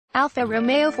Alfa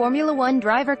Romeo Formula 1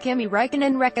 driver Kimi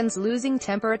Raikkonen reckons losing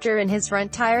temperature in his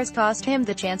front tires cost him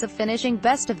the chance of finishing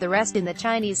best of the rest in the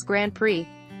Chinese Grand Prix.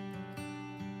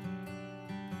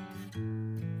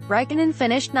 Raikkonen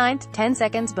finished 9th, 10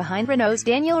 seconds behind Renault's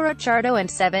Daniel Ricciardo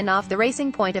and 7 off the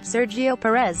racing point of Sergio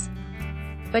Perez.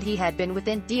 But he had been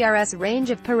within DRS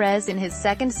range of Perez in his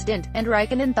second stint, and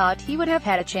Raikkonen thought he would have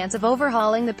had a chance of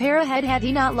overhauling the pair ahead had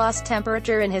he not lost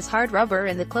temperature in his hard rubber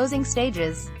in the closing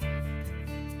stages.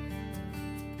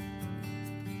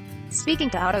 Speaking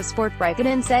to Autosport,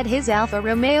 Raikkonen said his Alfa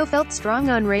Romeo felt strong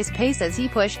on race pace as he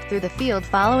pushed through the field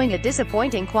following a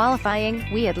disappointing qualifying.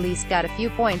 "We at least got a few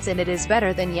points and it is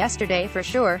better than yesterday for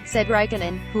sure," said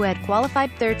Raikkonen, who had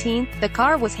qualified 13th. "The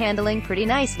car was handling pretty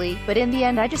nicely, but in the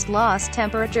end I just lost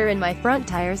temperature in my front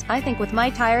tires. I think with my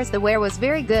tires the wear was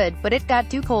very good, but it got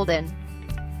too cold in.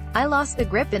 I lost the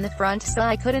grip in the front so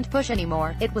I couldn't push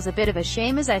anymore. It was a bit of a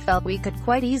shame as I felt we could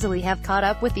quite easily have caught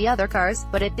up with the other cars,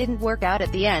 but it didn't work out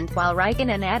at the end." While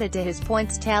Raikkonen added to his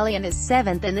points tally and is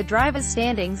 7th in the drivers'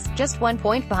 standings, just 1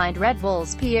 point behind Red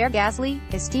Bull's Pierre Gasly.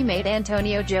 His teammate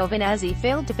Antonio Giovinazzi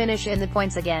failed to finish in the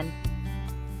points again.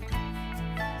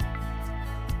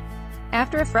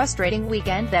 After a frustrating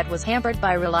weekend that was hampered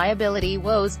by reliability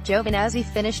woes, Giovinazzi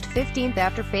finished 15th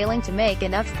after failing to make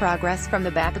enough progress from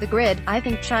the back of the grid. "I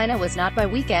think China was not my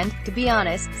weekend, to be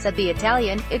honest," said the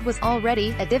Italian. "It was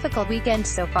already a difficult weekend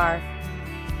so far.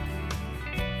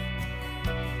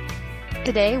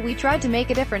 Today we tried to make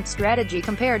a different strategy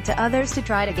compared to others to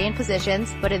try to gain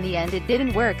positions, but in the end it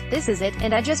didn't work. This is it,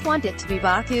 and I just want it to be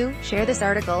Baku." Share this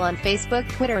article on Facebook,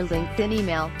 Twitter, LinkedIn,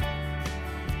 email.